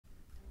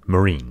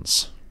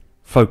Marines.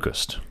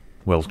 Focused,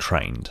 well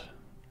trained.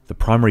 The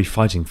primary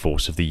fighting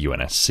force of the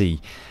UNSC,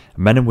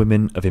 men and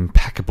women of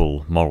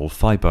impeccable moral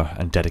fibre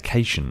and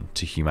dedication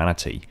to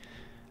humanity.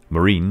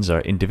 Marines are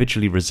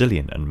individually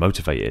resilient and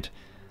motivated.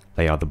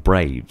 They are the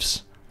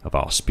braves of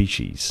our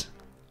species,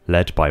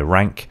 led by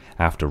rank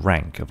after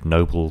rank of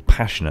noble,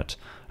 passionate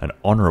and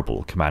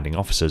honourable commanding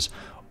officers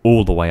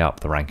all the way up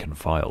the rank and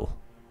file.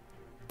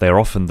 They are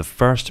often the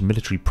first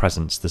military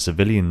presence the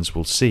civilians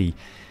will see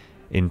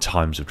in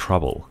times of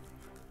trouble.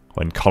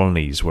 When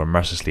colonies were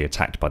mercilessly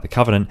attacked by the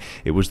Covenant,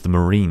 it was the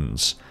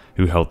Marines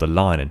who held the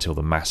line until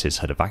the masses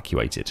had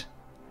evacuated.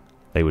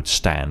 They would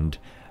stand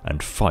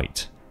and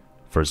fight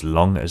for as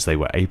long as they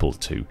were able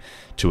to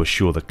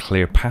assure the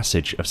clear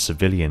passage of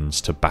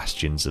civilians to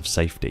bastions of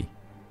safety.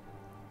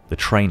 The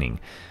training,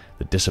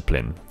 the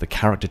discipline, the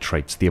character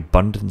traits, the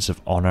abundance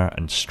of honour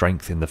and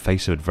strength in the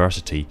face of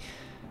adversity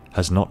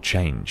has not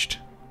changed,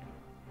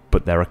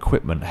 but their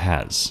equipment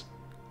has.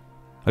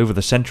 Over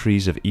the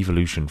centuries of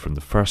evolution from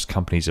the first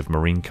companies of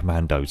Marine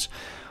commandos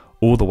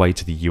all the way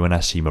to the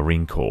UNSC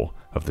Marine Corps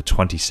of the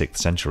 26th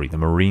century, the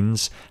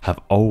Marines have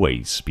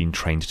always been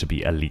trained to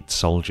be elite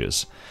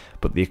soldiers,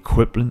 but the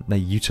equipment they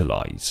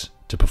utilise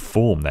to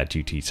perform their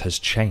duties has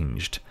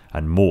changed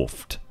and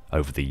morphed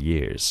over the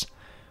years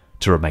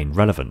to remain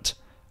relevant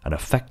and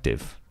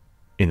effective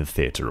in the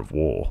theatre of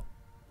war.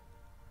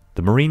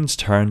 The Marines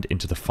turned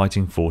into the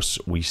fighting force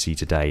we see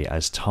today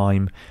as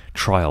time,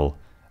 trial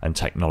and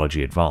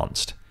technology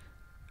advanced,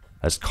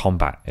 as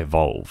combat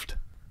evolved.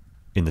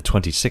 In the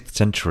 26th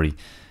century,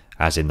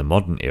 as in the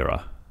modern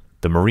era,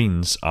 the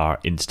Marines are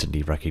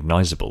instantly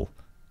recognisable.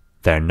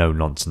 Their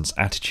no-nonsense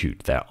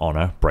attitude, their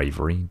honour,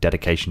 bravery,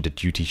 dedication to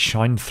duty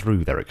shine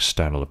through their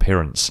external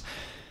appearance.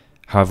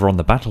 However, on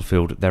the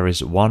battlefield there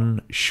is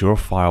one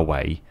surefire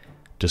way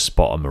to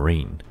spot a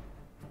Marine,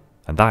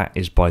 and that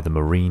is by the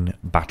Marine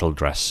battle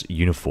dress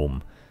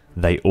uniform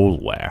they all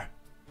wear,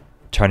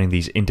 turning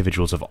these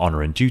individuals of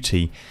honour and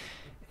duty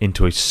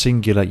into a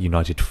singular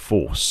united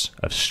force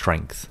of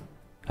strength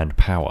and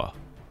power.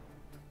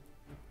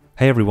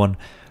 Hey everyone,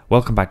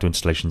 welcome back to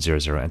Installation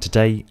 00, and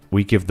today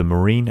we give the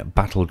Marine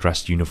battle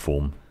dress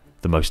uniform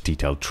the most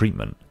detailed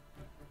treatment.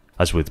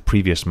 As with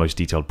previous most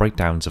detailed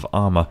breakdowns of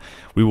armour,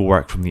 we will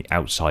work from the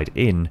outside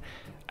in,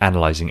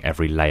 analysing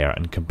every layer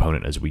and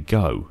component as we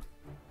go.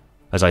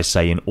 As I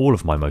say in all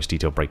of my most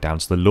detailed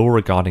breakdowns, the lore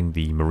regarding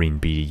the Marine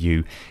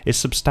BDU is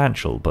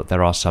substantial, but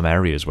there are some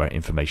areas where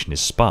information is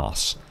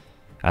sparse.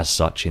 As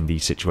such, in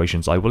these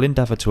situations I will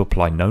endeavour to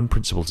apply known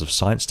principles of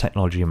science,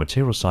 technology and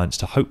material science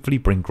to hopefully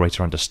bring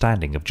greater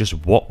understanding of just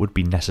what would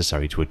be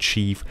necessary to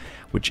achieve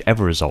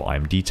whichever result I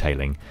am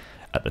detailing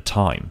at the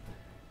time.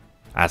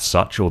 As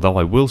such, although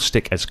I will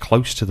stick as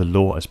close to the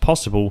lore as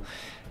possible,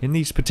 in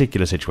these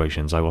particular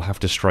situations I will have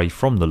to stray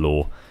from the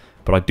lore,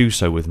 but I do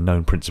so with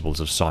known principles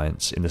of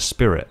science in the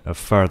spirit of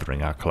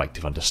furthering our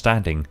collective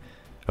understanding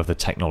of the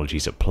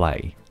technologies at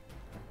play.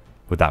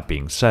 With that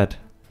being said,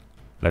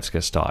 let's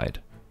get started.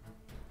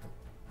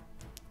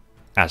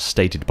 As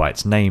stated by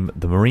its name,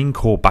 the Marine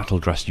Corps Battle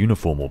Dress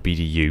Uniform, or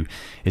BDU,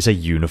 is a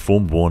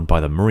uniform worn by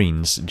the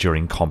Marines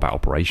during combat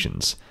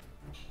operations.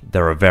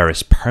 There are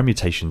various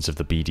permutations of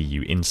the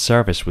BDU in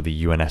service with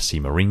the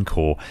UNSC Marine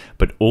Corps,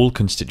 but all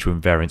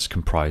constituent variants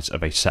comprise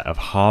of a set of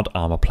hard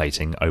armour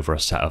plating over a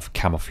set of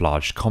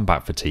camouflaged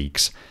combat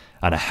fatigues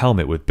and a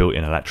helmet with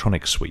built-in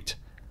electronics suite.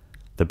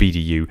 The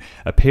BDU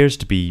appears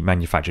to be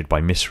manufactured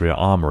by Misria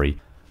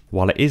Armoury,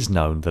 while it is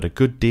known that a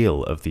good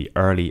deal of the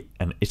early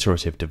and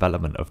iterative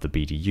development of the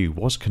BDU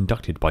was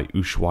conducted by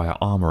Ushuaia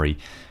Armoury,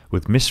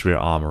 with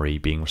Misria Armoury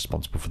being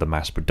responsible for the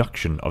mass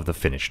production of the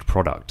finished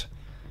product.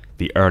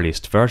 The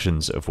earliest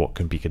versions of what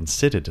can be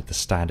considered the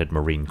standard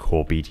Marine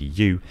Corps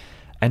BDU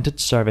entered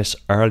service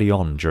early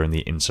on during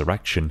the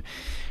insurrection,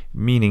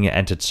 meaning it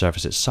entered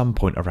service at some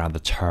point around the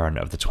turn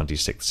of the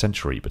 26th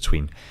century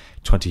between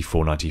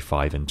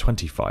 2495 and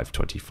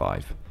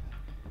 2525.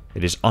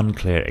 It is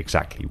unclear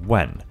exactly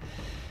when.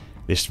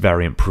 This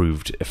variant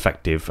proved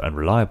effective and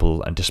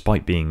reliable, and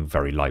despite being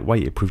very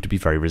lightweight, it proved to be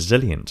very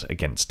resilient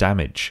against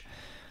damage.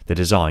 The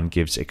design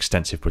gives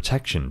extensive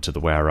protection to the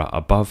wearer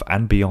above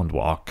and beyond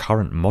what our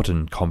current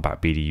modern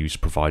combat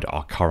BDUs provide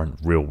our current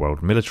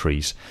real-world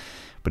militaries,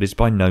 but is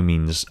by no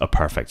means a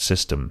perfect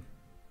system.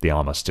 The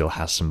armour still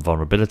has some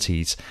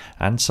vulnerabilities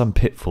and some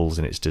pitfalls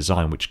in its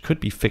design which could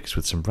be fixed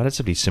with some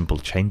relatively simple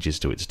changes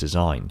to its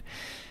design.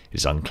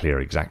 It is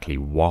unclear exactly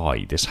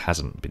why this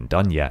hasn't been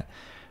done yet,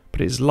 but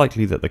it is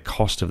likely that the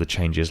cost of the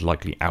changes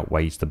likely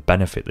outweighs the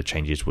benefit the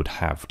changes would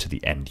have to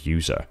the end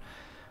user.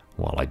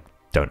 While I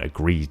don't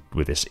agree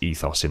with this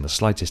ethos in the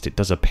slightest, it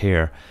does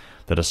appear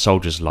that a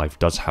soldier's life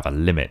does have a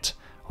limit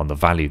on the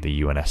value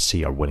the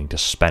UNSC are willing to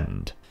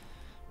spend.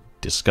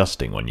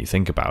 Disgusting when you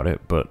think about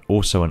it, but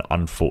also an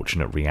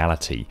unfortunate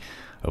reality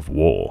of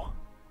war.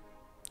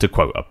 To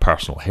quote a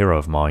personal hero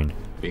of mine,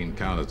 Bean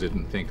Counters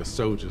didn't think a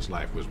soldier's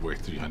life was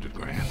worth 300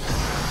 grand.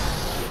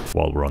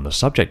 While we're on the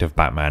subject of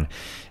Batman,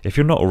 if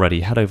you're not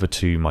already, head over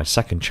to my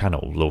second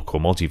channel, Local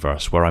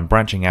Multiverse, where I'm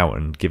branching out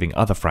and giving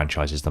other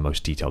franchises the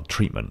most detailed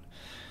treatment.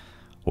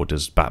 What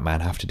does Batman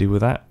have to do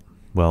with that?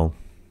 Well,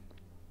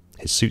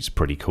 his suit's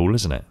pretty cool,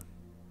 isn't it?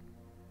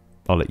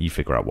 I'll let you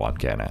figure out what I'm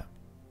getting at.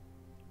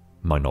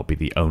 Might not be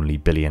the only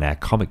billionaire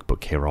comic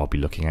book hero I'll be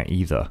looking at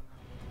either.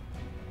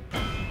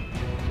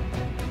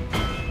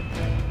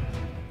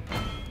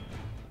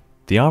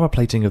 The armour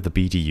plating of the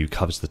BDU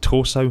covers the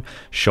torso,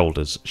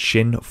 shoulders,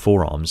 shin,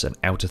 forearms and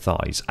outer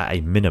thighs at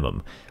a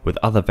minimum, with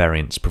other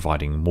variants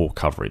providing more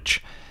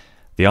coverage.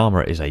 The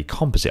armour is a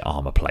composite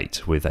armour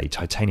plate with a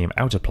titanium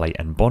outer plate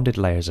and bonded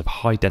layers of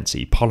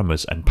high-density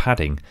polymers and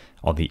padding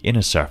on the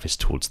inner surface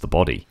towards the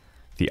body.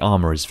 The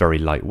armour is very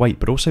lightweight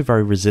but also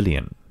very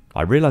resilient.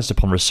 I realised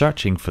upon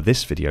researching for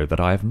this video that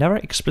I have never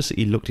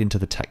explicitly looked into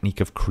the technique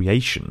of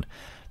creation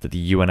that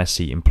the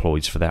UNSC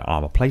employs for their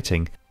armour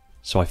plating,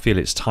 so I feel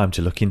it's time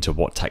to look into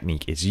what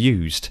technique is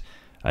used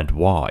and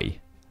why.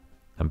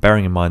 And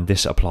bearing in mind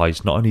this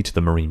applies not only to the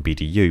Marine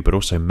BDU but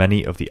also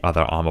many of the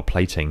other armour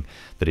plating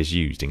that is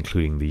used,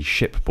 including the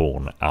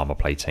shipborne armour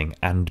plating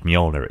and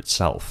Mjolnir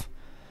itself.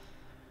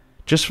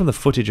 Just from the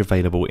footage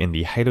available in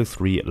the Halo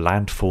 3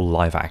 Landfall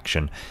live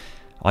action,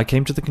 I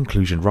came to the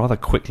conclusion rather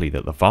quickly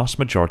that the vast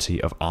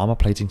majority of armour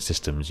plating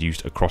systems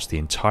used across the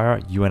entire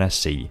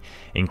UNSC,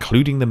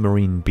 including the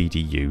Marine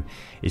BDU,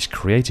 is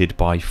created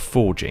by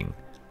forging,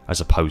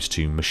 as opposed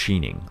to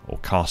machining or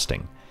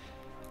casting.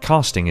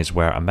 Casting is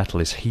where a metal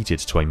is heated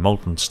to a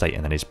molten state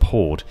and then is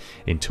poured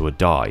into a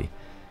die.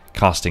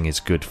 Casting is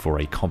good for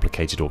a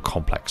complicated or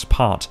complex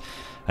part,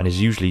 and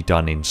is usually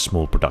done in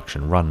small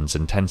production runs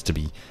and tends to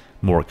be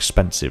more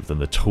expensive than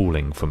the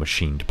tooling for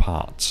machined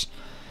parts.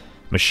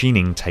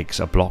 Machining takes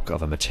a block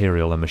of a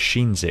material and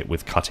machines it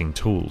with cutting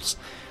tools.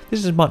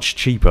 This is much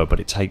cheaper, but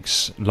it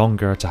takes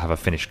longer to have a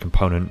finished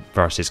component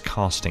versus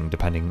casting,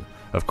 depending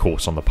of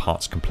course on the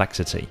part's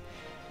complexity.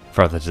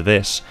 Further to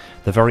this,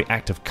 the very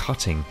act of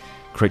cutting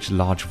creates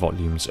large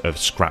volumes of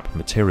scrap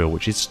material,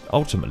 which is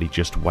ultimately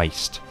just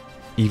waste.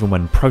 Even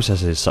when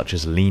processes such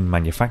as lean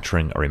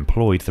manufacturing are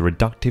employed, the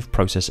reductive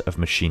process of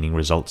machining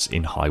results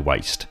in high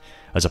waste,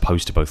 as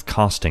opposed to both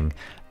casting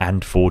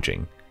and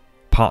forging.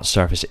 Part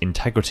surface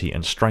integrity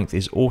and strength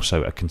is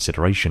also a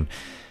consideration.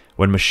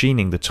 When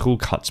machining, the tool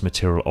cuts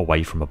material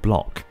away from a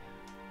block.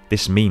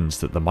 This means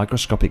that the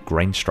microscopic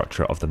grain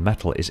structure of the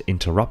metal is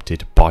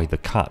interrupted by the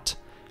cut,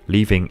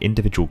 leaving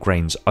individual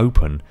grains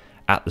open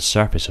at the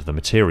surface of the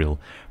material,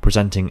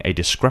 presenting a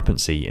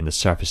discrepancy in the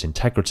surface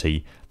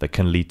integrity that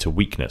can lead to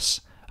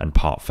weakness and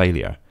part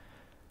failure.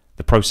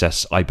 The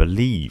process I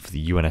believe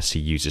the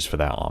UNSC uses for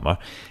their armour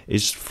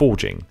is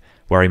forging,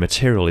 where a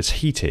material is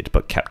heated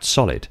but kept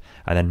solid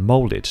and then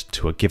moulded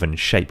to a given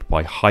shape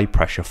by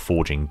high-pressure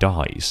forging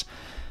dies.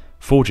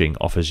 Forging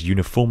offers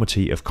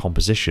uniformity of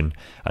composition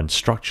and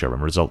structure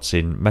and results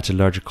in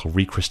metallurgical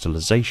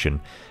recrystallization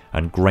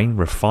and grain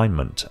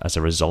refinement as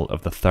a result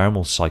of the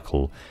thermal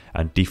cycle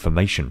and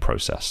deformation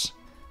process.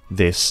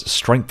 This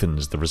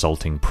strengthens the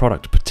resulting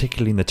product,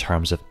 particularly in the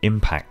terms of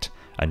impact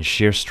and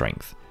shear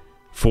strength.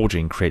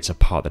 Forging creates a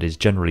part that is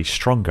generally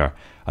stronger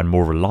and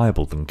more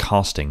reliable than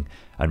casting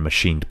and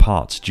machined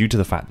parts due to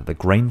the fact that the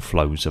grain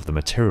flows of the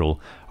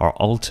material are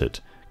altered,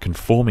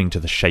 conforming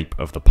to the shape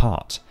of the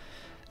part.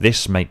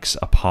 This makes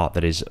a part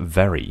that is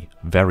very,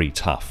 very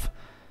tough.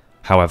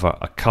 However,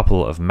 a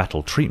couple of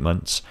metal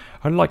treatments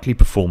are likely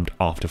performed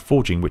after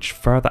forging, which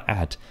further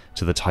add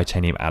to the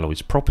titanium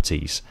alloy's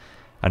properties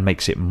and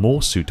makes it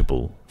more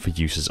suitable for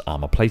use as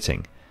armour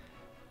plating.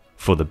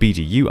 For the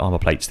BDU armour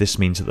plates, this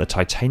means that the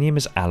titanium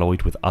is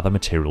alloyed with other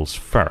materials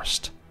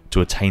first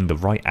to attain the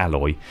right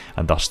alloy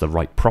and thus the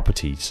right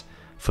properties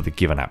for the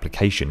given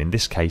application, in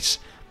this case,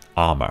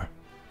 armour.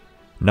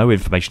 No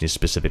information is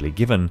specifically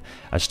given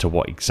as to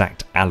what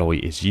exact alloy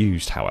is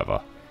used,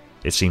 however.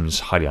 It seems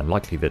highly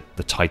unlikely that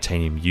the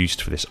titanium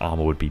used for this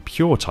armour would be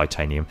pure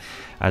titanium,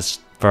 as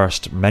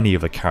first, many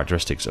of the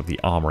characteristics of the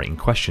armour in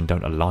question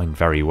don't align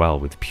very well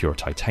with pure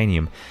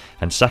titanium,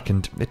 and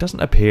second, it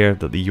doesn't appear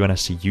that the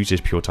UNSC uses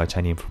pure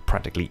titanium for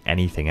practically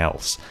anything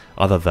else,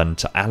 other than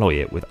to alloy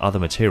it with other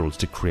materials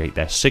to create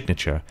their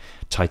signature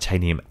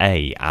titanium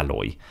A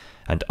alloy,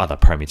 and other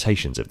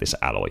permutations of this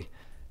alloy.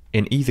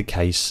 In either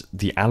case,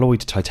 the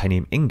alloyed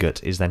titanium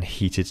ingot is then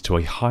heated to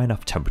a high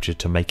enough temperature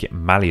to make it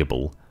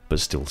malleable, but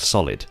still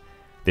solid.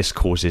 This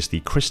causes the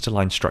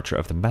crystalline structure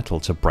of the metal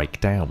to break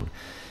down.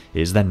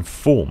 It is then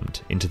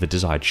formed into the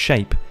desired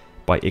shape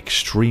by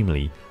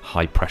extremely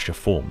high pressure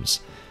forms.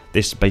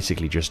 This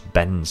basically just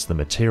bends the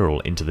material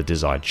into the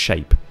desired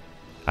shape.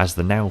 As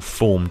the now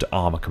formed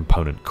armour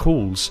component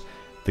cools,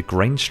 the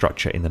grain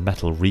structure in the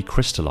metal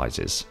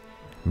recrystallizes.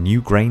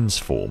 New grains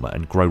form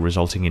and grow,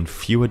 resulting in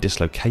fewer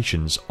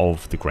dislocations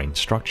of the grain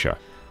structure.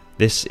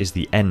 This is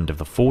the end of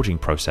the forging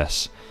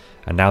process,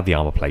 and now the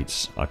armour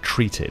plates are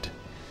treated.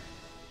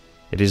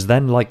 It is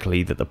then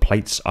likely that the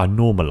plates are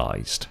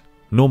normalized.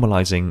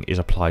 Normalizing is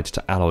applied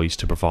to alloys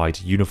to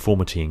provide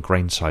uniformity in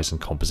grain size and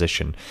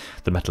composition.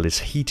 The metal is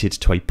heated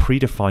to a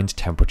predefined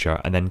temperature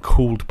and then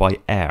cooled by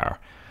air.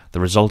 The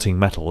resulting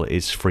metal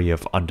is free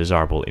of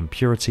undesirable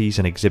impurities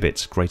and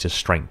exhibits greater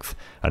strength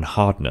and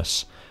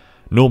hardness.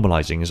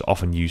 Normalizing is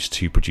often used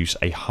to produce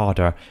a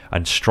harder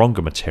and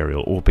stronger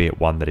material, albeit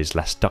one that is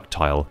less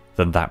ductile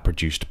than that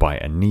produced by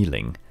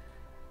annealing.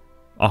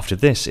 After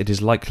this, it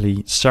is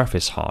likely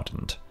surface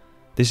hardened.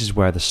 This is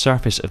where the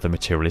surface of the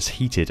material is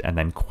heated and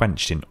then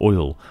quenched in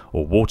oil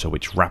or water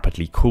which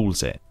rapidly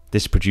cools it.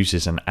 This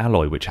produces an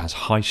alloy which has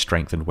high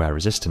strength and wear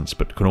resistance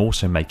but can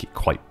also make it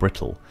quite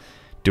brittle.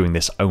 Doing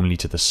this only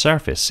to the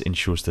surface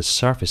ensures the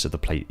surface of the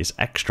plate is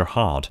extra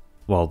hard,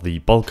 while the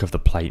bulk of the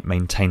plate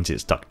maintains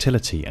its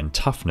ductility and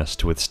toughness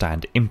to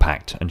withstand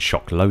impact and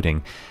shock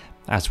loading,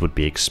 as would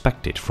be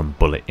expected from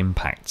bullet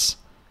impacts.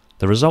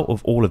 The result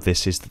of all of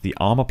this is that the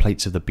armour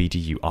plates of the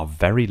BDU are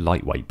very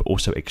lightweight but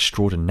also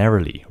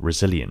extraordinarily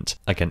resilient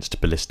against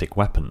ballistic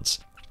weapons.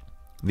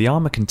 The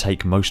armour can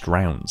take most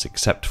rounds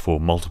except for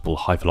multiple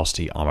high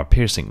velocity armour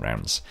piercing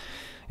rounds.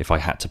 If I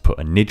had to put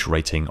a NIDG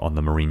rating on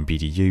the Marine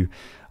BDU,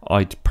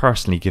 I'd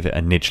personally give it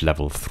a NIDG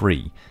level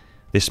 3.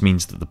 This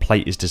means that the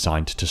plate is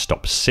designed to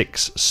stop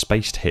 6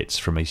 spaced hits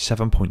from a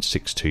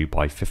 7.62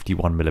 by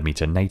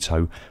 51mm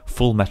NATO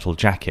full metal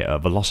jacket at a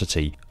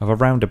velocity of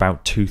around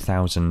about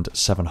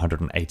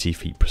 2,780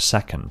 feet per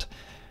second.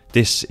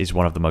 This is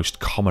one of the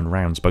most common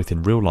rounds both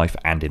in real life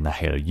and in the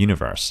Halo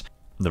universe.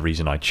 The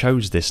reason I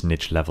chose this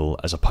NIDG level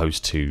as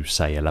opposed to,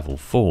 say, a level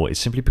 4 is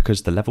simply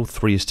because the level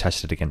 3 is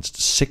tested against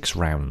 6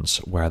 rounds,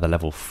 where the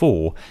level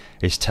 4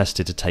 is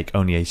tested to take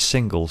only a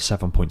single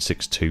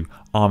 7.62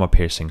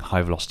 armour-piercing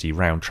high-velocity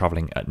round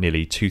travelling at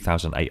nearly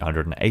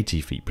 2,880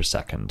 feet per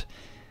second.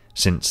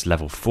 Since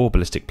level 4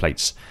 ballistic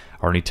plates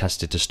are only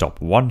tested to stop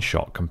 1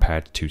 shot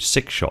compared to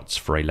 6 shots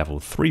for a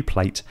level 3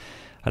 plate,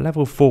 a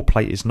level 4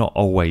 plate is not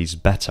always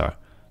better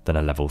than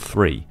a level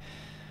 3.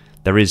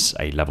 There is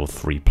a level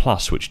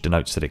 3+, which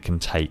denotes that it can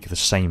take the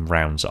same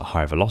rounds at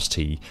higher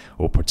velocity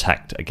or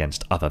protect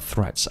against other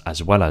threats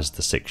as well as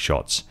the 6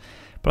 shots,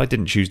 but I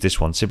didn't choose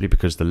this one simply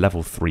because the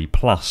level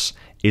 3+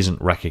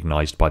 isn't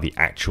recognised by the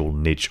actual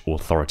NIDG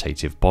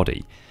authoritative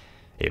body.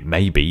 It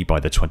may be by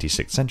the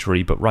 26th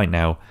century, but right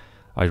now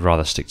I'd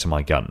rather stick to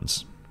my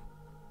guns,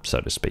 so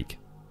to speak.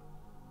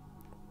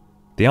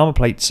 The armour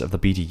plates of the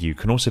BDU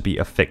can also be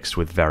affixed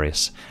with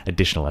various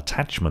additional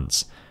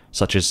attachments,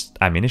 such as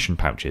ammunition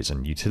pouches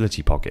and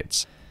utility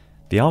pockets.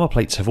 The armour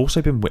plates have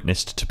also been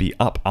witnessed to be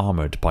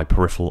up-armoured by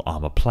peripheral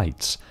armour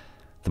plates.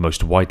 The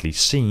most widely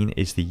seen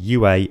is the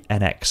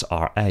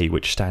UA-NXRA,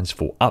 which stands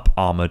for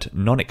Up-Armoured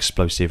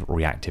Non-Explosive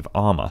Reactive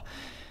Armour.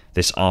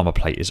 This armour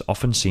plate is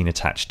often seen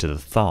attached to the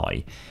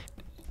thigh.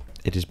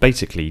 It is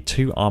basically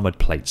 2 armoured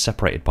plates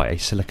separated by a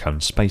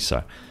silicone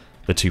spacer.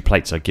 The 2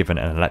 plates are given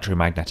an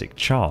electromagnetic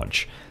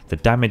charge. The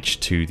damage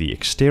to the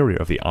exterior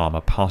of the armour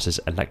passes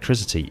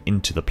electricity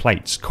into the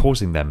plates,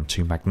 causing them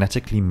to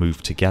magnetically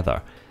move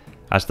together.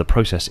 As the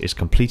process is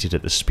completed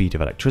at the speed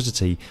of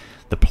electricity,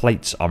 the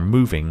plates are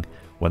moving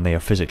when they are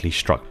physically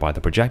struck by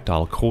the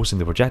projectile, causing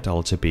the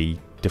projectile to be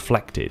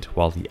deflected,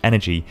 while the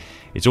energy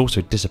is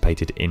also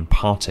dissipated in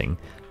parting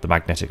the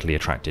magnetically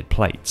attracted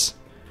plates.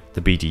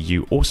 The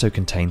BDU also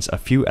contains a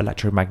few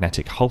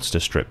electromagnetic holster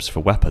strips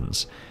for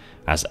weapons.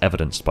 As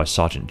evidenced by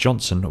Sergeant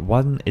Johnson,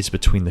 one is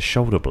between the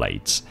shoulder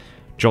blades.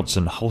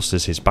 Johnson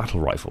holsters his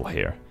battle rifle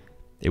here.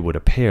 It would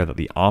appear that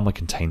the armour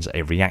contains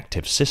a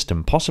reactive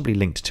system, possibly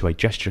linked to a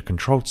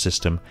gesture-controlled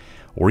system,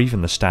 or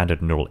even the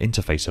standard neural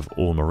interface of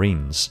all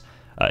Marines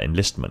at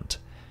enlistment.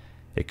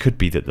 It could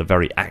be that the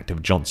very act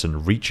of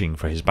Johnson reaching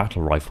for his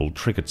battle rifle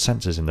triggered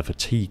sensors in the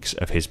fatigues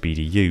of his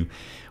BDU,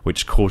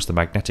 which caused the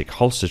magnetic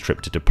holster strip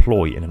to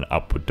deploy in an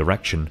upward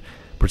direction,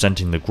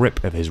 presenting the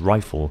grip of his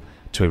rifle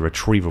to a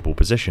retrievable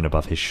position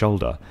above his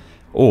shoulder,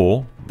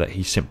 or that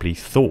he simply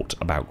thought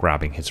about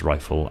grabbing his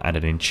rifle and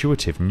an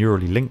intuitive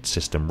neurally linked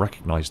system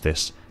recognised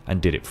this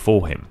and did it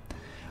for him.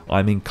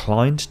 I'm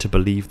inclined to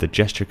believe the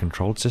gesture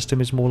controlled system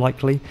is more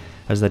likely,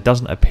 as there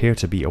doesn't appear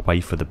to be a way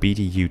for the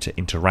BDU to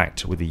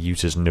interact with the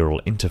user's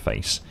neural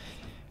interface.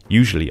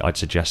 Usually I'd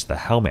suggest the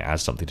helmet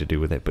has something to do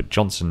with it, but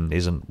Johnson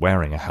isn't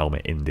wearing a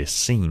helmet in this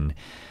scene.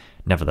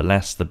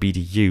 Nevertheless, the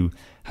BDU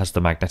has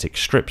the magnetic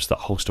strips that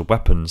holster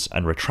weapons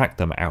and retract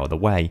them out of the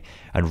way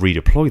and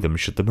redeploy them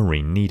should the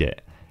Marine need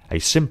it. A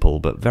simple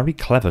but very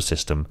clever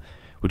system,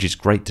 which is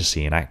great to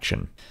see in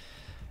action.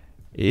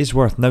 It is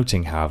worth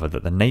noting, however,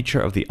 that the nature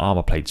of the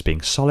armour plates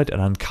being solid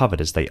and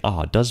uncovered as they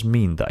are does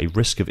mean that a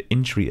risk of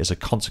injury as a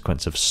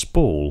consequence of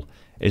spall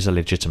is a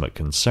legitimate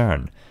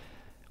concern.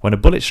 When a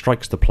bullet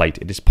strikes the plate,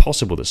 it is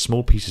possible that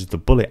small pieces of the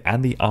bullet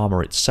and the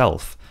armour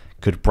itself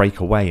could break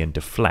away and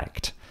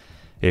deflect.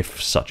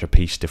 If such a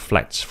piece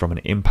deflects from an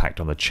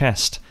impact on the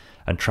chest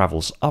and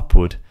travels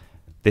upward,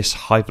 this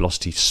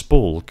high-velocity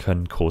spall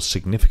can cause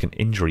significant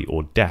injury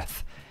or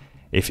death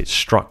if it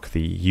struck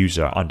the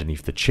user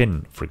underneath the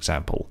chin, for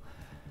example.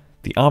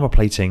 The armour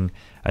plating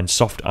and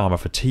soft armour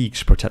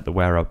fatigues protect the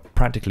wearer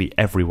practically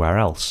everywhere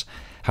else.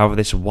 However,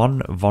 this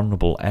one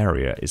vulnerable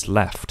area is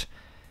left.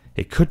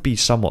 It could be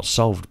somewhat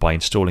solved by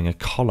installing a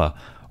collar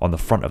on the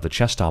front of the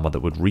chest armour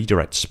that would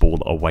redirect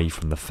spall away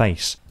from the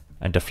face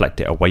and deflect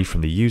it away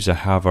from the user.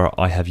 However,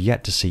 I have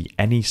yet to see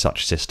any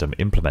such system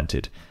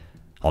implemented.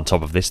 On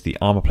top of this, the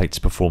armour plates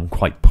perform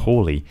quite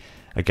poorly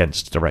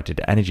against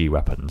directed energy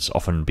weapons,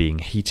 often being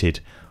heated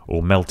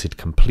or melted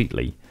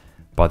completely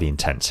by the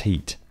intense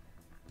heat.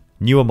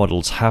 Newer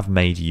models have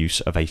made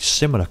use of a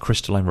similar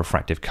crystalline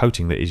refractive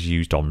coating that is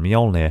used on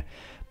Mjolnir,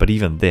 but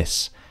even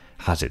this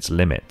has its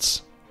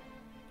limits.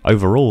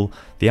 Overall,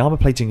 the armour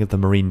plating of the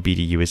Marine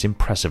BDU is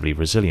impressively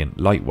resilient,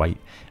 lightweight,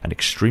 and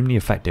extremely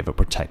effective at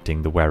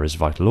protecting the wearer's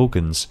vital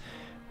organs,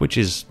 which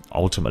is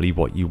ultimately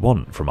what you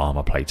want from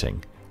armour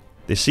plating.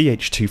 The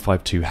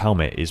CH-252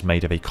 helmet is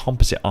made of a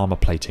composite armour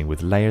plating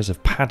with layers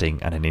of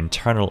padding and an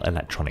internal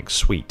electronic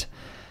suite.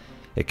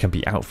 It can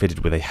be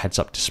outfitted with a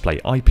heads-up display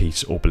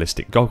eyepiece or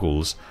ballistic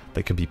goggles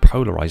that can be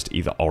polarised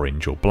either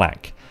orange or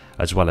black,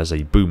 as well as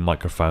a boom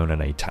microphone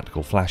and a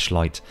tactical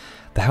flashlight.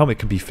 The helmet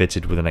can be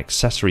fitted with an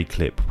accessory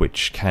clip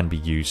which can be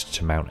used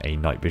to mount a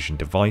night vision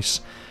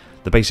device.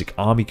 The basic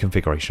army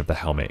configuration of the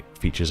helmet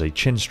features a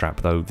chin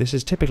strap, though this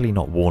is typically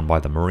not worn by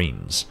the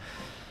Marines.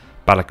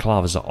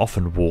 Balaclavas are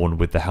often worn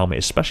with the helmet,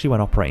 especially when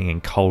operating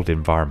in cold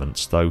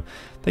environments, though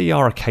they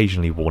are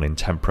occasionally worn in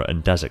temperate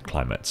and desert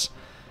climates.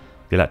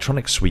 The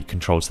electronic suite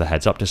controls the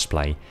heads-up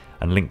display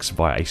and links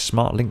via a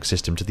smart link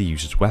system to the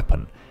user's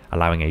weapon,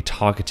 allowing a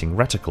targeting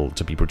reticle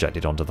to be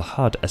projected onto the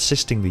HUD,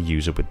 assisting the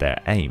user with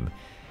their aim.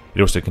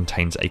 It also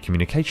contains a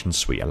communications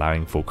suite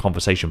allowing for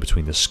conversation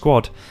between the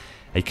squad.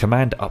 A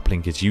command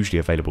uplink is usually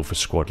available for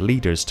squad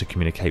leaders to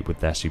communicate with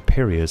their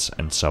superiors,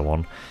 and so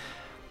on.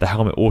 The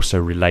helmet also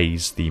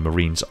relays the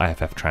Marines'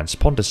 IFF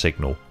transponder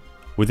signal.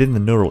 Within the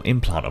neural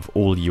implant of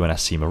all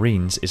UNSC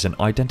Marines is an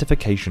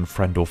identification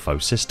friend or foe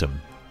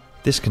system.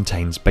 This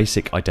contains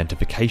basic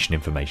identification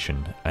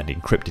information and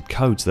encrypted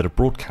codes that are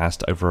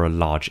broadcast over a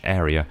large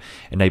area,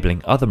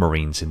 enabling other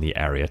Marines in the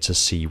area to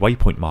see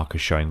waypoint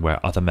markers showing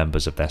where other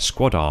members of their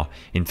squad are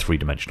in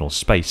three-dimensional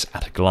space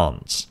at a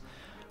glance,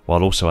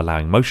 while also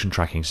allowing motion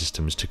tracking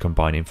systems to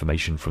combine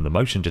information from the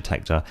motion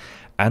detector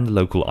and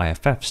local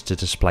IFFs to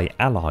display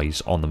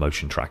allies on the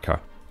motion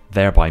tracker,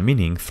 thereby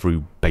meaning,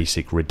 through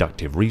basic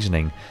reductive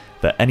reasoning,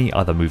 that any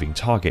other moving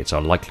targets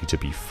are likely to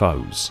be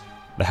foes.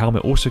 The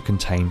helmet also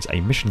contains a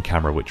mission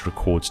camera which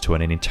records to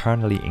an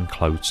internally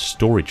enclosed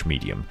storage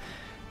medium.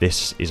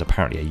 This is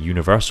apparently a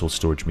universal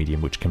storage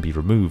medium which can be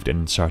removed and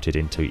inserted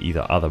into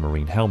either other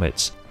Marine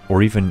helmets,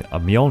 or even a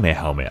Mjolnir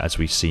helmet as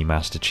we see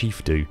Master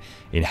Chief do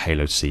in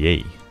Halo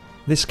CE.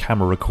 This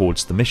camera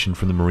records the mission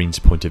from the Marine's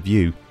point of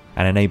view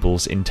and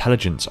enables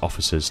intelligence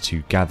officers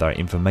to gather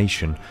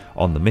information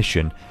on the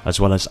mission as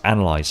well as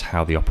analyse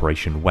how the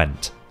operation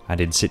went. And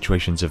in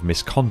situations of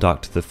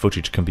misconduct, the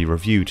footage can be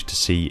reviewed to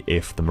see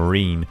if the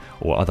Marine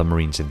or other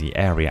Marines in the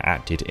area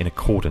acted in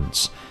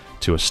accordance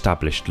to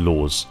established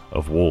laws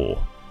of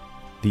war.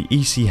 The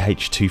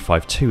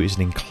ECH-252 is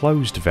an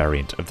enclosed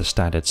variant of the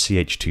standard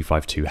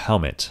CH-252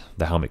 helmet.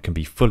 The helmet can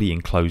be fully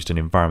enclosed and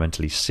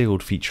environmentally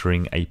sealed,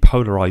 featuring a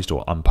polarised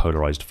or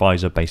unpolarised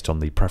visor based on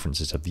the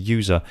preferences of the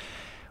user,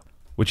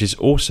 which is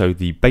also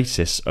the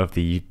basis of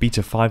the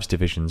Beta 5's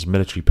Division's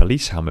military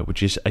police helmet,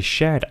 which is a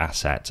shared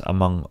asset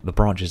among the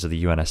branches of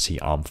the UNSC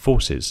Armed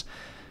Forces.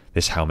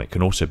 This helmet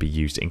can also be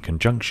used in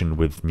conjunction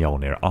with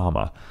Mjolnir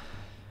armour.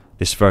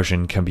 This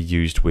version can be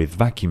used with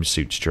vacuum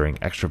suits during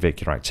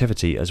extravehicular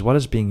activity, as well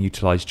as being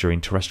utilised during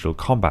terrestrial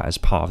combat as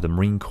part of the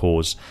Marine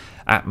Corps'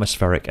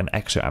 atmospheric and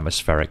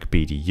exo-atmospheric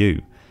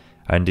BDU,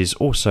 and is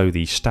also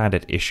the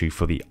standard issue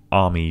for the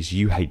Army's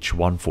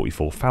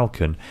UH-144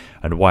 Falcon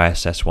and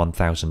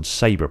YSS-1000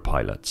 Sabre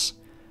pilots.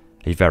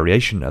 A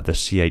variation of the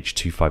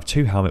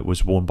CH-252 helmet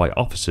was worn by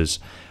officers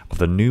of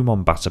the New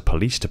Mombasa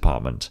Police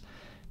Department.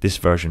 This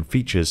version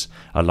features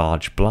a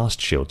large blast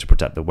shield to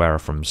protect the wearer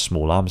from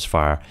small arms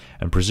fire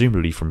and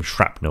presumably from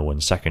shrapnel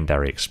and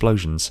secondary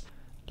explosions.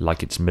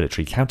 Like its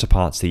military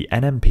counterparts, the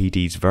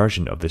NMPD's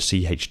version of the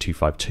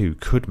CH-252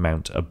 could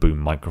mount a boom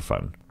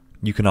microphone.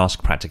 You can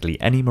ask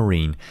practically any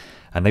Marine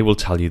and they will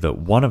tell you that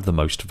one of the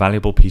most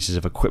valuable pieces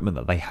of equipment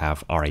that they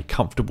have are a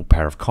comfortable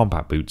pair of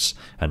combat boots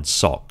and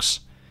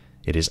socks.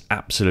 It is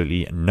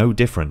absolutely no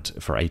different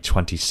for a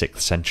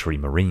 26th century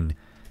Marine.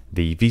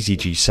 The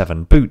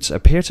VZG-7 boots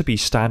appear to be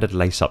standard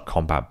lace-up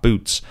combat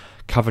boots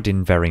covered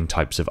in varying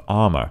types of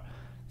armour.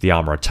 The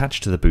armour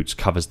attached to the boots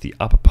covers the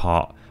upper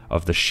part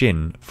of the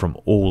shin from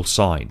all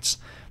sides.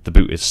 The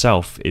boot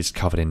itself is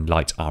covered in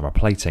light armour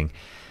plating.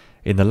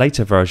 In the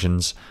later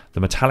versions, the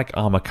metallic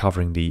armour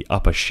covering the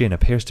upper shin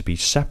appears to be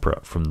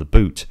separate from the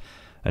boot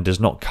and does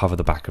not cover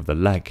the back of the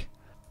leg.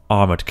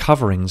 Armoured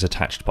coverings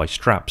attached by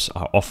straps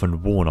are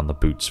often worn on the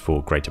boots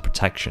for greater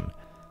protection.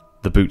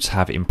 The boots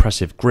have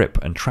impressive grip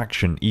and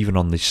traction even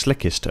on the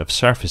slickest of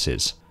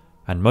surfaces,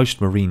 and most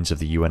Marines of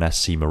the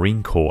UNSC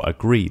Marine Corps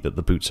agree that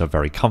the boots are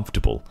very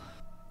comfortable.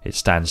 It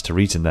stands to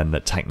reason then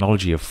that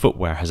technology of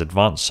footwear has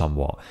advanced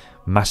somewhat,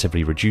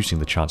 massively reducing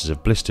the chances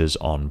of blisters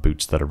on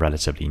boots that are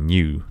relatively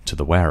new to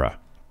the wearer.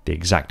 The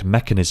exact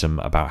mechanism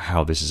about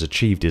how this is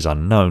achieved is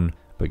unknown,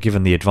 but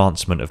given the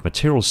advancement of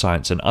material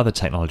science and other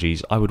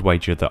technologies, I would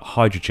wager that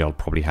hydrogel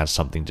probably has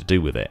something to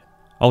do with it.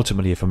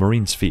 Ultimately, if a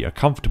Marine's feet are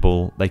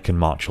comfortable, they can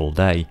march all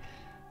day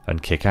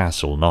and kick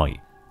ass all night.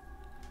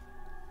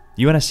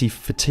 UNSC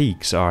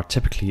fatigues are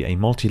typically a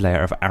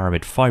multi-layer of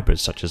aramid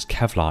fibres such as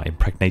Kevlar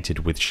impregnated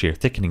with shear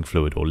thickening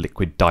fluid or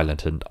liquid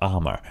dilatant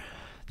armour.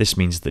 This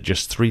means that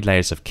just 3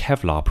 layers of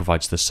Kevlar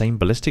provides the same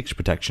ballistics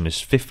protection as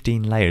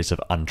 15 layers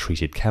of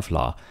untreated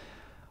Kevlar.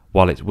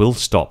 While it will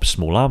stop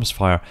small arms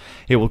fire,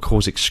 it will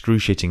cause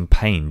excruciating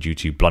pain due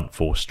to blunt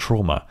force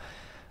trauma.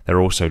 There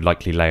are also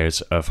likely layers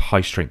of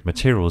high-strength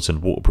materials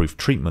and waterproof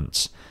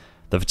treatments.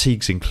 The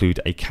fatigues include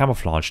a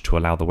camouflage to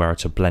allow the wearer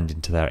to blend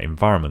into their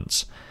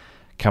environments.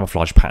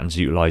 Camouflage patterns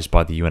utilised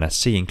by the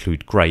UNSC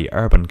include grey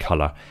urban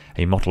colour,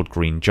 a mottled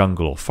green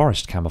jungle or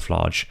forest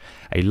camouflage,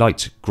 a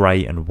light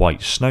grey and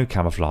white snow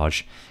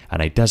camouflage,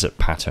 and a desert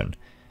pattern.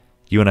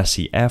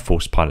 UNSC Air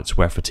Force pilots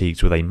wear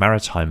fatigues with a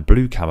maritime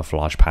blue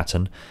camouflage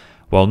pattern.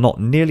 While not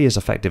nearly as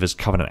effective as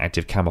Covenant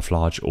active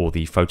camouflage or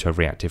the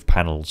photoreactive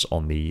panels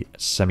on the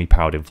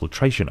semi-powered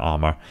infiltration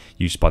armour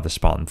used by the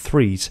Spartan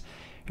 3s,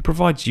 it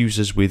provides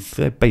users with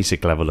a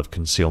basic level of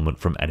concealment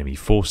from enemy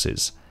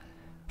forces.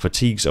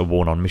 Fatigues are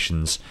worn on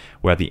missions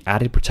where the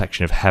added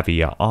protection of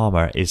heavier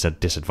armour is a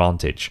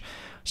disadvantage,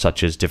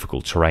 such as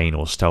difficult terrain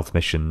or stealth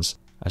missions,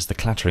 as the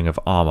clattering of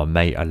armour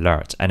may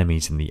alert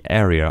enemies in the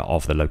area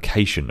of the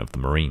location of the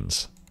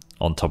Marines.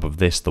 On top of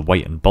this, the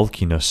weight and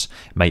bulkiness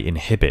may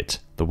inhibit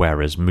the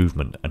wearer's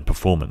movement and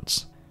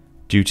performance.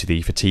 Due to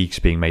the fatigues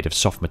being made of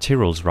soft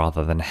materials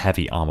rather than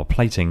heavy armour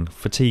plating,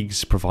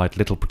 fatigues provide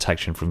little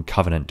protection from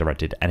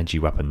Covenant-directed energy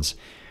weapons,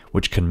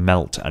 which can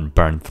melt and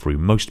burn through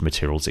most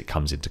materials it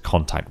comes into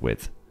contact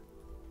with.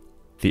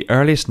 The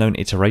earliest known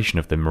iteration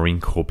of the Marine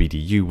Corps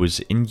BDU was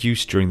in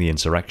use during the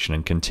insurrection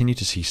and continued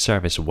to see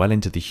service well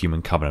into the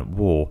Human Covenant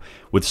War,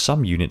 with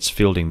some units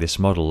fielding this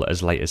model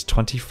as late as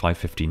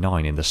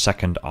 2559 in the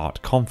Second Art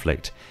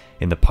conflict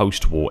in the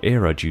post-war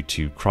era due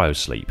to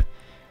cryosleep.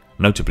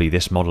 Notably,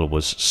 this model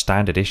was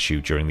standard issue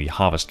during the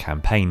Harvest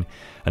campaign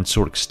and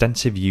saw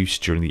extensive use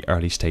during the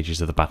early stages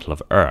of the Battle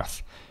of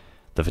Earth.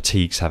 The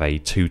fatigues have a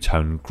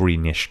two-tone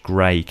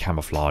greenish-grey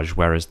camouflage,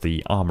 whereas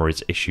the armour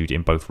is issued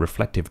in both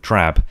reflective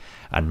drab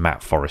and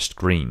matte forest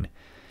green.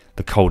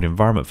 The cold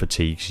environment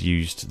fatigues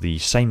used the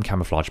same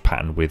camouflage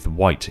pattern with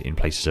white in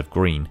places of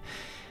green.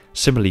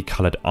 Similarly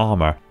coloured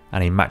armour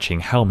and a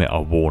matching helmet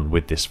are worn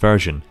with this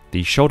version.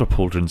 The shoulder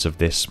pauldrons of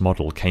this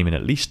model came in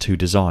at least 2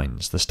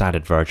 designs, the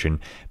standard version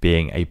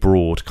being a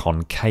broad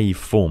concave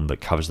form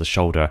that covers the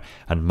shoulder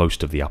and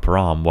most of the upper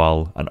arm,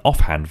 while an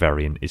offhand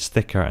variant is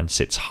thicker and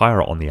sits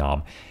higher on the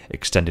arm,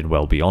 extending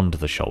well beyond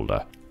the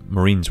shoulder.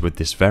 Marines with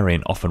this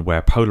variant often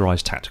wear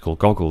polarised tactical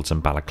goggles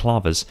and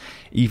balaclavas,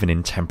 even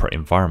in temperate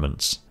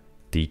environments.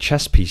 The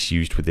chest piece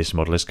used with this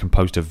model is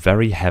composed of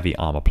very heavy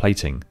armour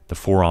plating. The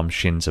forearms,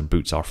 shins and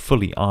boots are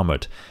fully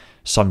armoured.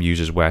 Some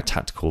users wear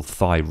tactical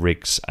thigh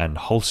rigs and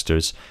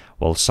holsters,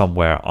 while some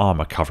wear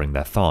armour covering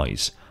their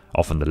thighs.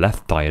 Often the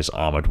left thigh is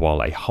armoured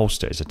while a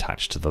holster is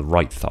attached to the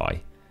right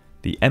thigh.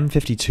 The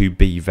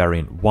M52B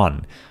Variant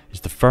 1 is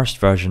the first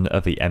version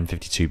of the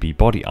M52B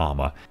body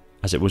armour,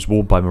 as it was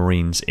worn by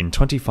Marines in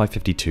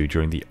 2552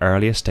 during the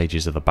earlier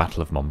stages of the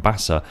Battle of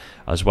Mombasa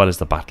as well as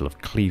the Battle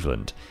of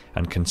Cleveland,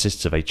 and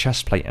consists of a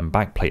chest plate and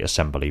back plate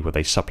assembly with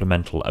a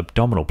supplemental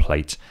abdominal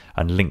plate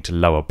and linked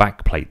lower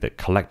back plate that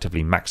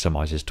collectively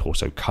maximises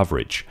torso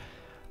coverage.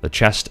 The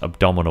chest,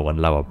 abdominal and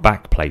lower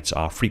back plates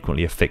are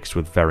frequently affixed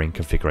with varying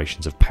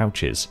configurations of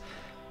pouches.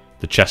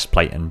 The chest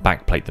plate and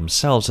back plate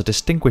themselves are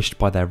distinguished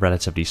by their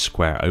relatively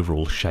square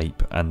overall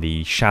shape and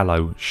the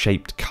shallow,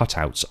 shaped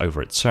cutouts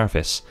over its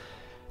surface.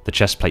 The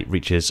chest plate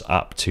reaches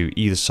up to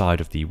either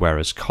side of the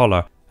wearer's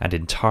collar and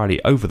entirely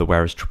over the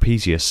wearer's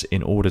trapezius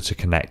in order to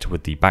connect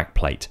with the back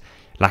plate,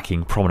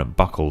 lacking prominent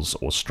buckles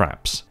or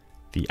straps.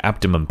 The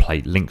abdomen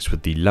plate links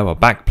with the lower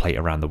back plate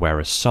around the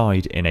wearer's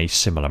side in a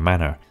similar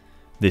manner.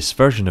 This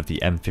version of the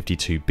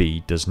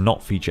M52B does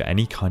not feature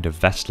any kind of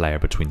vest layer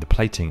between the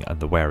plating and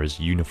the wearer's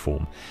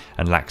uniform,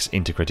 and lacks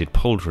integrated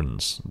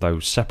pauldrons, though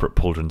separate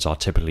pauldrons are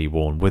typically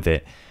worn with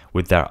it,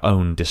 with their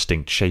own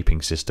distinct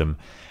shaping system,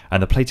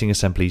 and the plating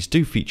assemblies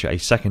do feature a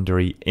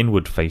secondary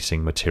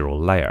inward-facing material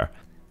layer.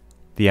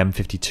 The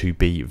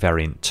M52B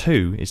Variant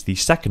 2 is the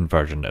second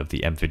version of the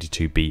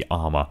M52B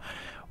armour,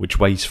 which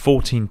weighs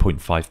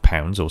 14.5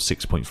 pounds or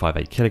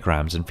 6.58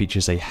 kilograms and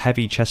features a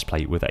heavy chest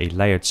plate with a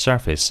layered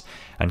surface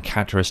and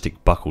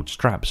characteristic buckled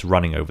straps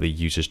running over the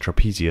user's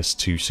trapezius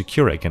to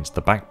secure it against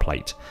the back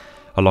plate,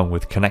 along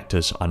with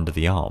connectors under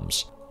the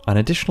arms. An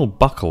additional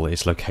buckle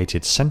is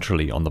located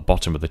centrally on the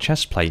bottom of the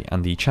chest plate,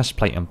 and the chest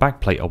plate and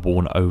back plate are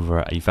worn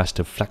over a vest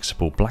of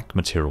flexible black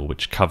material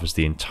which covers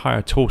the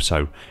entire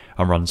torso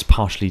and runs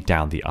partially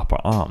down the upper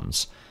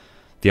arms.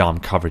 The arm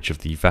coverage of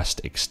the vest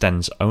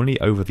extends only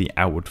over the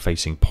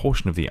outward-facing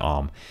portion of the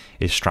arm,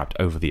 is strapped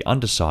over the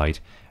underside,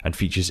 and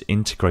features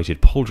integrated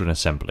pauldron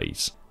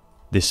assemblies.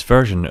 This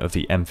version of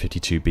the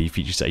M52B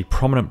features a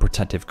prominent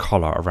protective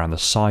collar around the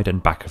side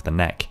and back of the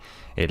neck.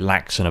 It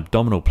lacks an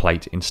abdominal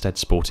plate, instead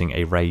sporting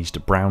a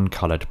raised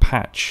brown-coloured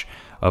patch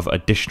of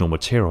additional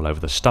material over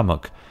the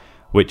stomach,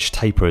 which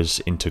tapers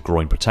into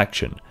groin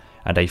protection,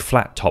 and a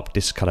flat-top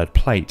discoloured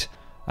plate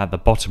at the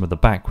bottom of the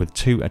back with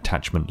 2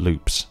 attachment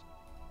loops.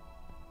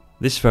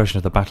 This version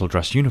of the battle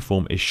dress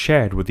uniform is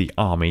shared with the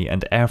Army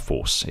and Air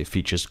Force. It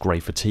features grey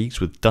fatigues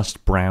with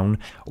dust brown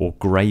or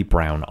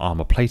grey-brown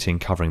armour plating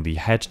covering the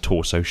head,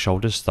 torso,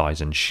 shoulders,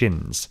 thighs and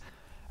shins.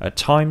 At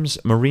times,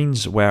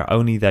 Marines wear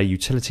only their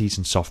utilities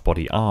and soft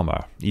body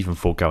armour, even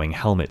foregoing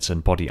helmets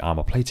and body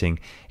armour plating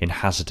in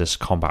hazardous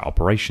combat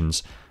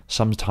operations,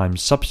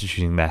 sometimes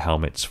substituting their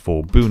helmets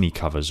for boonie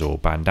covers or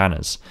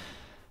bandanas.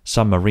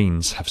 Some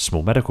Marines have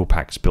small medical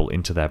packs built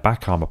into their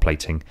back armour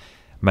plating.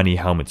 Many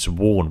helmets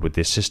worn with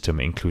this system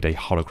include a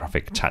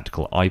holographic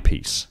tactical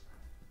eyepiece.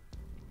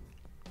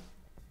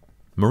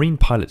 Marine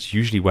pilots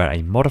usually wear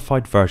a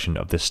modified version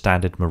of the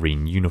standard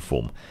Marine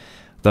uniform,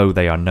 though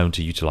they are known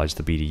to utilise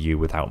the BDU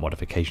without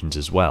modifications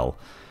as well.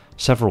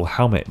 Several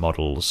helmet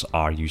models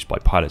are used by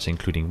pilots,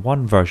 including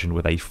one version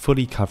with a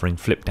fully covering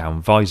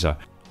flip-down visor,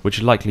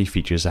 which likely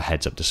features a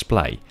heads-up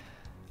display.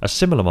 A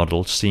similar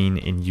model seen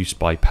in use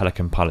by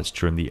Pelican pilots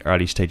during the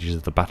early stages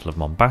of the Battle of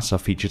Mombasa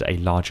featured a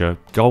larger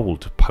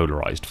gold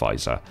polarised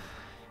visor.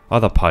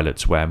 Other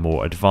pilots wear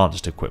more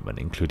advanced equipment,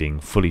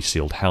 including fully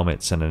sealed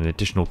helmets and an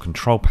additional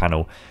control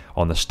panel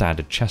on the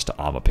standard chest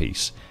armour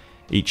piece.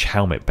 Each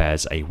helmet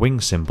bears a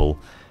wing symbol,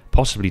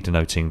 possibly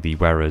denoting the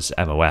wearer's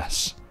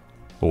MOS,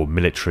 or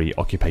Military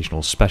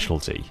Occupational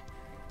Specialty.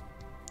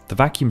 The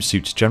vacuum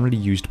suits generally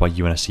used by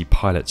UNSC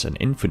pilots and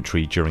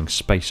infantry during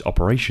space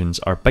operations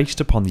are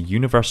based upon the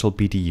universal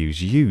BDUs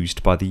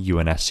used by the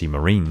UNSC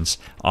Marines,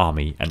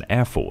 Army and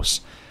Air Force.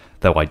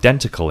 Though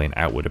identical in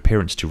outward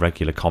appearance to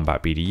regular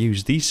combat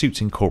BDUs, these suits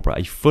incorporate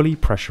a fully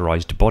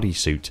pressurized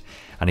bodysuit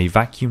and a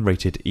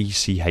vacuum-rated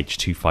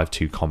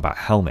ECH-252 combat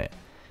helmet.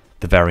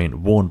 The variant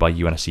worn by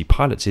UNSC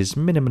pilots is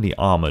minimally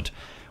armoured,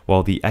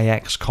 while the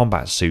AX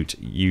combat suit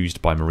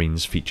used by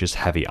Marines features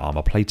heavy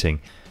armour plating.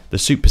 The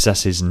suit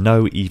possesses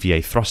no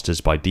EVA thrusters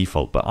by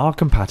default, but are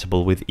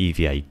compatible with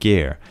EVA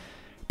gear.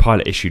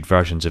 Pilot-issued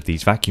versions of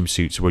these vacuum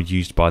suits were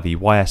used by the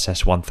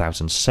YSS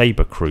 1000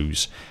 Sabre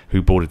crews,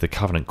 who boarded the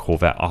Covenant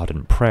corvette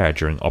Ardent Prayer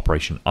during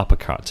Operation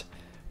Uppercut.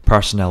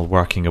 Personnel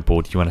working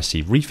aboard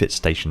UNSC refit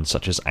stations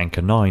such as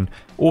Anchor 9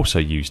 also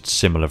used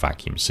similar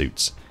vacuum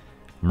suits.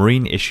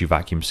 Marine-issue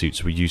vacuum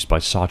suits were used by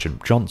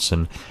Sergeant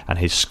Johnson and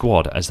his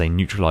squad as they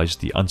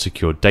neutralised the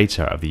unsecured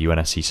data of the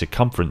UNSC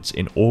circumference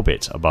in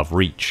orbit above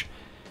Reach.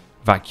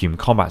 Vacuum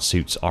combat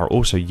suits are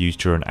also used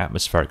during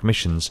atmospheric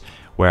missions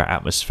where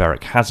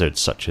atmospheric hazards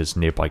such as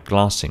nearby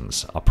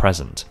glassings are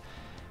present.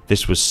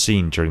 This was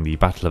seen during the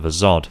Battle of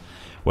Azov,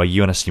 where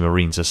UNSC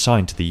Marines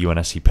assigned to the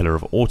UNSC Pillar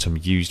of Autumn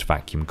used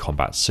vacuum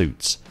combat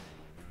suits.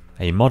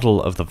 A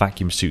model of the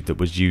vacuum suit that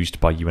was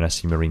used by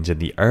UNSC Marines in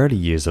the early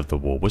years of the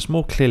war was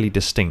more clearly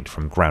distinct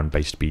from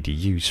ground-based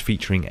BDUs,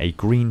 featuring a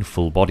green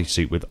full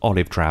bodysuit with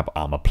olive drab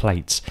armour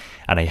plates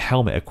and a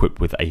helmet equipped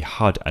with a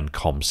HUD and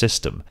comm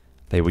system.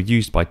 They were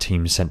used by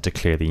teams sent to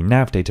clear the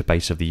nav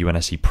database of the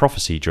UNSC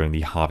Prophecy during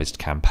the Harvest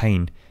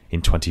campaign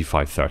in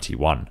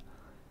 2531.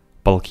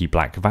 Bulky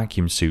black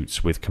vacuum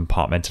suits with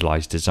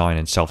compartmentalised design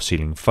and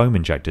self-sealing foam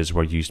injectors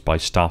were used by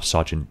Staff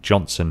Sergeant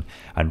Johnson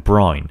and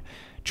Brine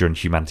during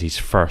humanity's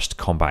first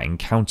combat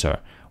encounter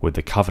with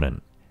the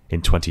Covenant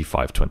in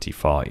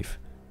 2525.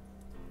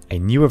 A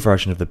newer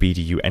version of the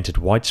BDU entered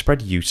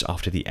widespread use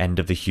after the end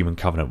of the Human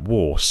Covenant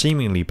War,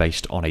 seemingly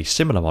based on a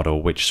similar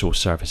model which saw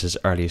service as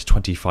early as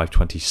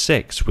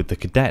 2526 with the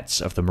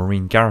cadets of the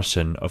Marine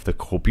Garrison of the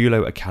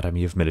Corbulo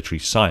Academy of Military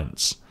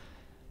Science.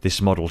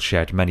 This model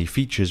shared many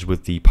features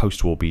with the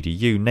post-war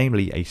BDU,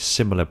 namely a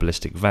similar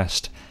ballistic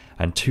vest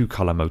and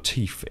two-colour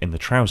motif in the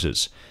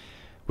trousers,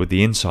 with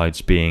the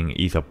insides being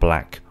either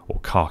black or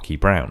khaki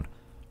brown.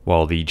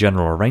 While the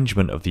general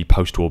arrangement of the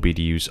post-war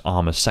BDU's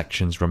armour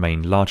sections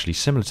remain largely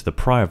similar to the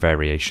prior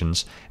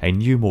variations, a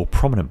new, more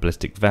prominent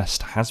ballistic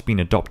vest has been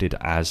adopted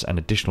as an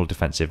additional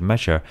defensive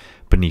measure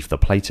beneath the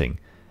plating.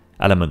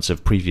 Elements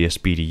of previous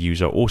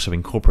BDUs are also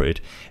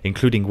incorporated,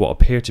 including what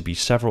appear to be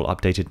several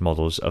updated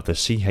models of the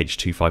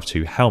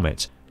CH-252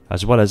 helmet,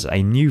 as well as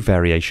a new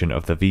variation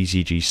of the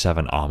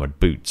VZG-7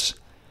 armoured boots.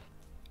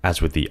 As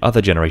with the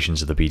other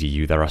generations of the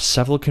BDU, there are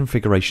several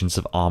configurations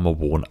of armour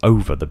worn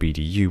over the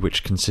BDU,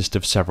 which consist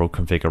of several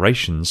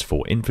configurations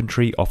for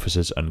infantry,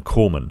 officers and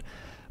corpsmen.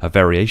 A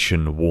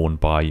variation worn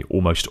by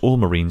almost all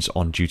Marines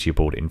on duty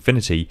aboard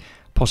Infinity,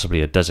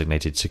 possibly a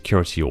designated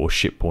security or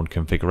shipborne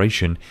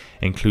configuration,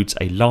 includes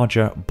a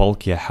larger,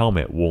 bulkier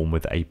helmet worn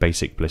with a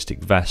basic ballistic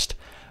vest,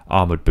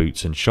 armoured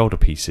boots and shoulder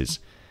pieces.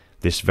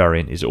 This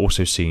variant is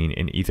also seen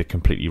in either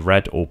completely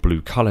red or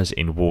blue colours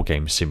in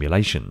wargame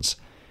simulations.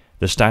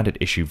 The standard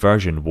issue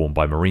version worn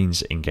by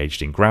Marines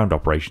engaged in ground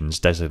operations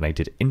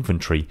designated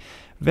infantry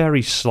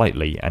varies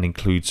slightly and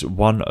includes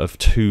one of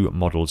two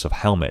models of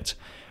helmet,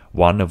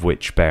 one of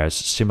which bears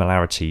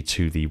similarity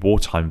to the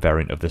wartime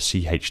variant of the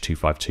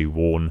CH-252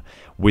 worn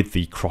with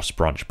the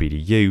cross-branch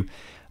BDU,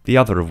 the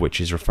other of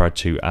which is referred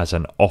to as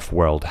an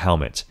off-world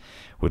helmet,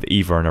 with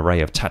either an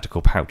array of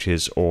tactical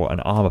pouches or an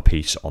armour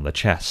piece on the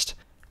chest.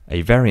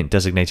 A variant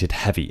designated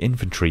heavy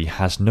infantry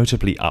has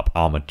notably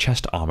up-armoured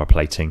chest armour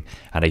plating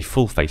and a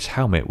full-face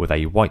helmet with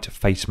a white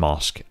face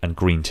mask and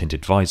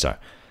green-tinted visor.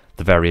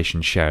 The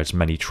variation shares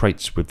many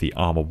traits with the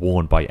armour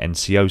worn by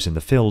NCOs in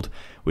the field,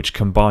 which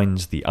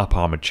combines the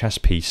up-armoured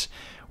chest piece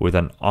with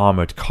an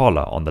armoured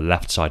collar on the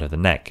left side of the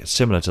neck,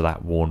 similar to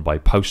that worn by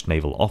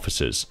post-naval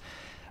officers,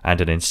 and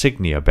an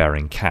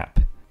insignia-bearing cap.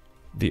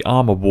 The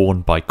armour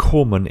worn by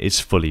corpsmen is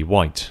fully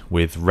white,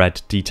 with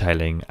red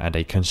detailing and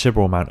a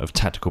considerable amount of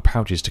tactical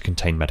pouches to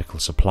contain medical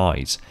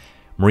supplies.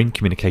 Marine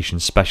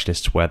communications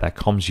specialists wear their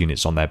comms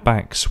units on their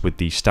backs with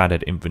the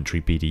standard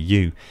infantry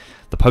BDU.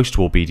 The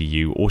post-war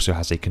BDU also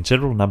has a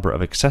considerable number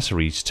of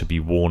accessories to be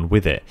worn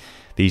with it.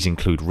 These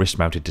include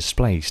wrist-mounted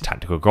displays,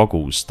 tactical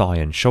goggles, thigh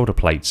and shoulder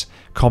plates,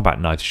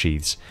 combat knife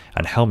sheaths,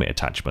 and helmet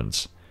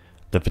attachments.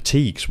 The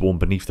fatigues worn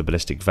beneath the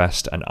ballistic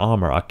vest and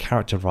armour are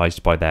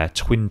characterised by their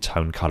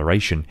twin-tone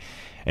coloration,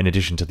 in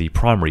addition to the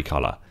primary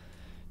colour.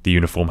 The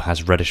uniform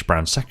has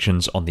reddish-brown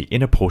sections on the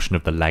inner portion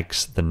of the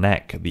legs, the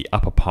neck, the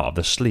upper part of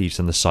the sleeves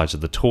and the sides of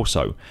the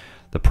torso.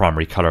 The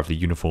primary colour of the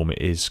uniform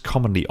is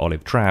commonly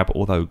olive drab,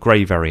 although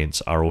grey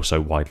variants are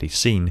also widely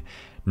seen,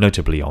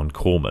 notably on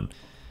corpsmen.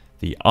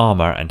 The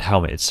armour and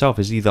helmet itself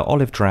is either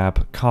olive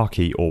drab,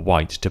 khaki or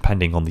white,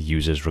 depending on the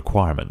user's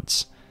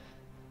requirements.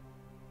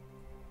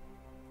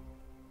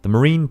 The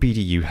Marine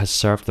BDU has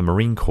served the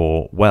Marine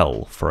Corps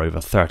well for over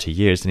 30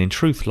 years, and in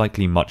truth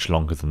likely much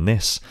longer than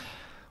this.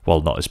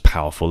 While not as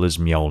powerful as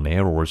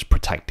Mjolnir or as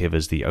protective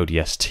as the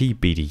ODST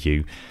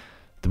BDU,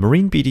 the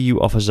Marine BDU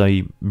offers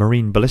a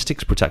marine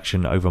ballistics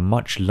protection over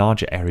much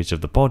larger areas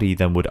of the body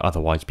than would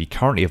otherwise be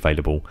currently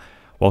available,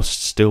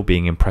 whilst still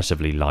being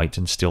impressively light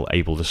and still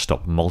able to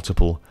stop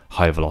multiple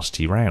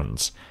high-velocity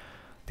rounds.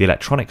 The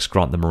electronics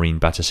grant the Marine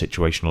better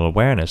situational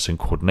awareness and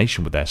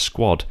coordination with their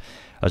squad,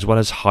 as well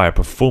as higher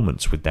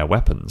performance with their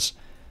weapons.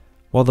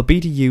 While the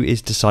BDU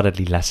is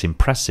decidedly less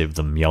impressive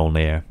than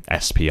Mjolnir,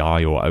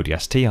 SPI or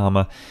ODST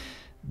armour,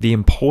 the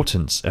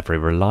importance of a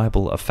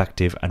reliable,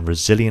 effective and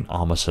resilient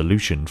armour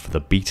solution for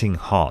the beating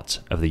heart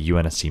of the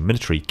UNSC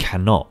military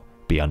cannot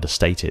be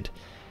understated.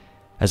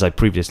 As I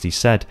previously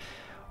said,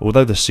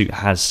 although the suit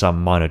has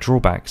some minor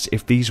drawbacks,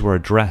 if these were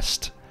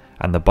addressed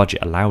and the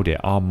budget allowed it,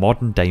 our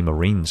modern day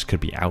Marines could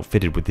be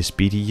outfitted with this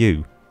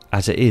BDU,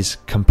 as it is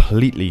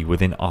completely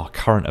within our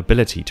current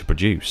ability to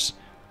produce.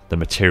 The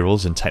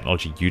materials and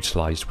technology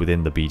utilised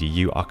within the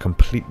BDU are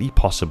completely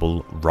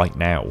possible right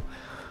now.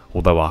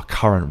 Although our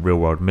current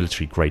real-world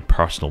military-grade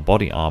personal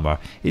body armour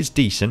is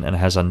decent and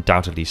has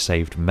undoubtedly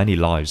saved many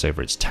lives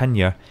over its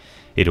tenure,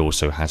 it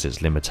also has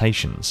its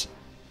limitations.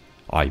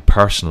 I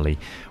personally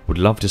would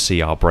love to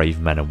see our brave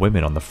men and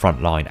women on the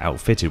front line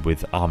outfitted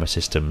with armour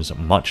systems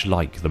much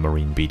like the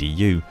Marine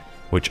BDU,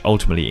 which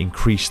ultimately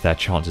increase their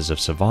chances of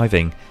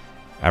surviving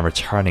and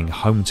returning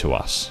home to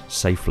us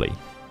safely.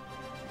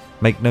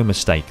 Make no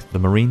mistake, the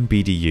Marine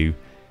BDU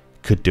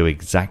could do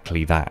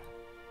exactly that.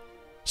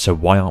 So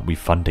why aren't we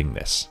funding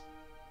this?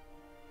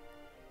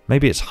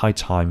 Maybe it's high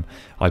time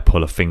I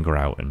pull a finger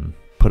out and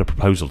put a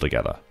proposal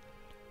together.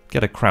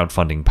 Get a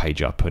crowdfunding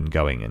page up and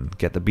going and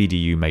get the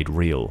BDU made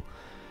real.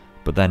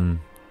 But then,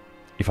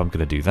 if I'm going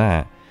to do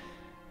that,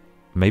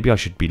 maybe I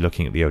should be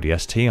looking at the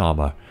ODST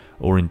armour,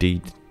 or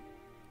indeed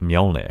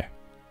Mjolnir.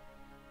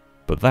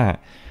 But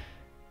that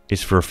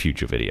is for a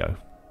future video.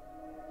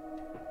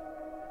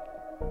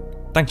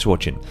 Thanks for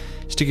watching.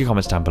 Stick your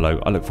comments down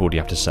below, I look forward to what you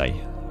have to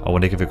say. I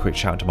want to give a quick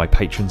shout out to my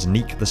patrons: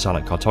 Neek the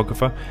Silent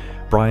Cartographer,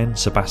 Brian,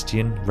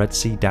 Sebastian, Red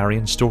Sea,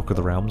 Darian, Stalker of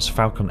the Realms,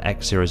 Falcon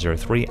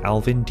X003,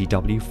 Alvin,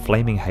 DW,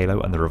 Flaming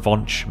Halo and the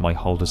Revanche, my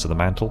holders of the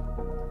mantle.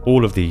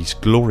 All of these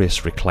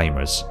glorious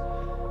reclaimers,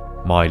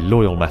 my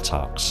loyal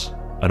Metarchs,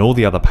 and all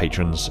the other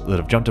patrons that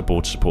have jumped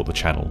aboard to support the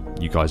channel.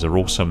 You guys are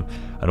awesome,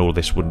 and all of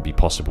this wouldn't be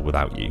possible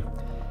without you.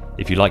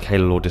 If you like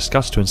Halo lore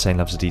discussed to insane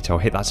levels of detail,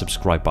 hit that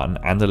subscribe button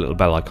and the little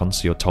bell icon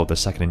so you're told the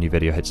second a new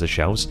video hits the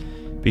shelves.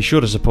 Be sure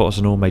to support us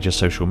on all major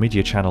social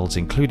media channels,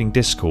 including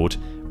Discord.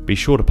 Be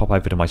sure to pop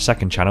over to my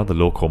second channel, the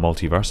Lorecore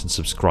Multiverse, and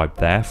subscribe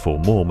there for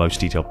more most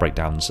detailed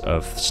breakdowns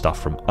of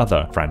stuff from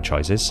other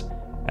franchises.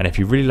 And if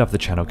you really love the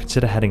channel,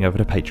 consider heading over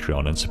to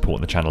Patreon and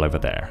supporting the channel over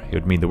there. It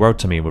would mean the world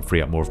to me and would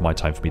free up more of my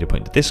time for me to put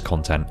into this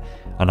content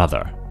and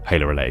other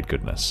Halo related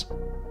goodness.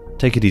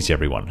 Take it easy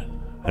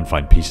everyone, and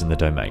find peace in the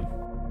domain.